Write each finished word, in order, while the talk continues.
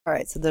All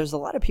right, so there's a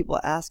lot of people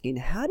asking,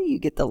 how do you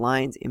get the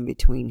lines in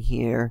between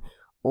here?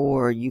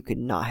 Or you could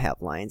not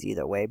have lines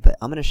either way, but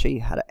I'm going to show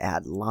you how to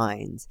add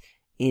lines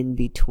in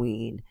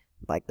between,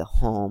 like the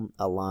home,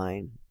 a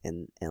line,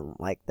 and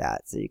like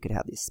that, so you could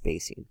have these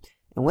spacing.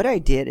 And what I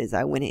did is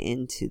I went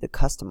into the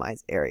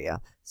customize area.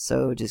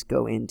 So just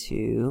go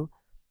into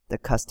the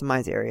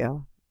customize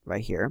area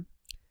right here.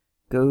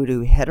 Go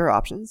to header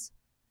options,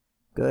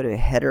 go to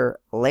header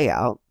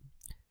layout,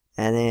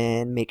 and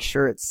then make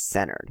sure it's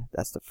centered.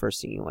 That's the first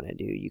thing you want to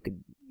do. You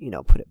could,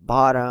 put it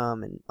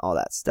bottom and all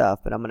that stuff,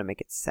 but I'm going to make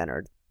it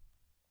centered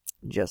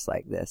just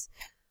like this.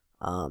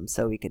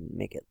 So we can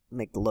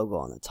make the logo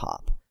on the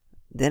top.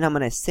 Then I'm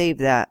going to save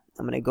that.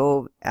 I'm going to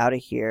go out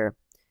of here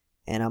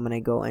and I'm going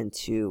to go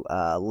into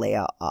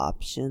layout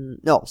option.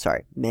 No,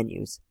 sorry,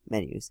 menus.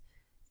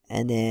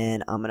 And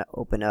then I'm going to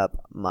open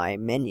up my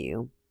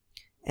menu.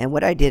 And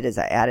what I did is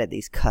I added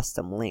these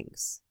custom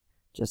links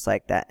just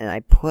like that. And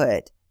I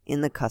put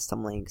in the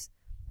custom links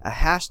a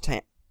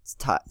hashtag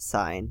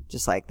sign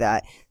just like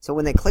that, so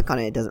when they click on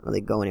it, it doesn't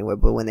really go anywhere,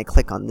 but when they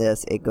click on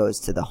this, it goes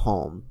to the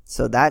home.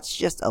 So that's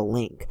just a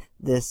link,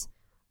 but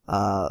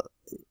the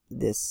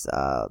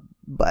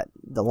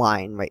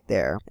line right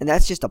there, and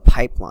that's just a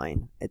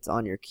pipeline. It's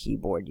on your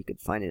keyboard. You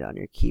could find it on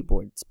your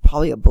keyboard. It's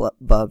probably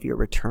above your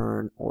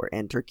return or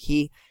enter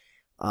key,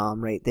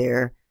 right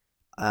there.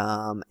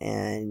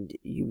 And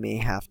you may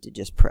have to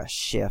just press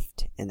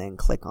shift and then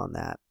click on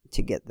that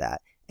to get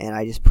that. And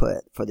I just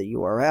put for the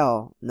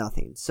URL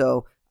nothing.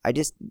 So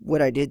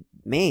what I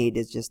made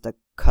is just a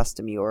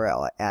custom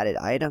URL. I added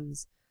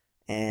items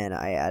and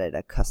I added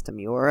a custom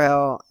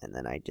URL, and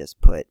then I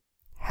just put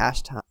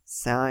hashtag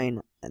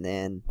sign, and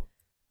then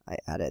I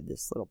added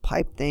this little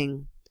pipe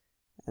thing,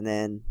 and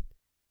then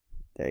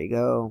there you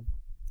go.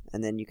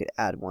 And then you could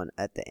add one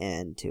at the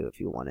end too if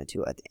you wanted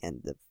to, at the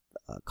end of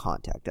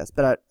contact us,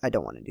 but I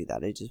don't want to do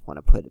that. I just want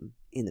to put them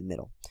in the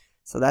middle.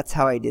 So that's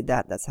how I did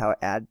that. That's how I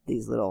add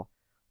these little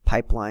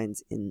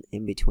pipelines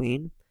in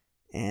between,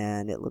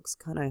 and it looks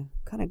kind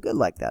of good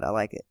like that. I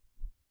like it.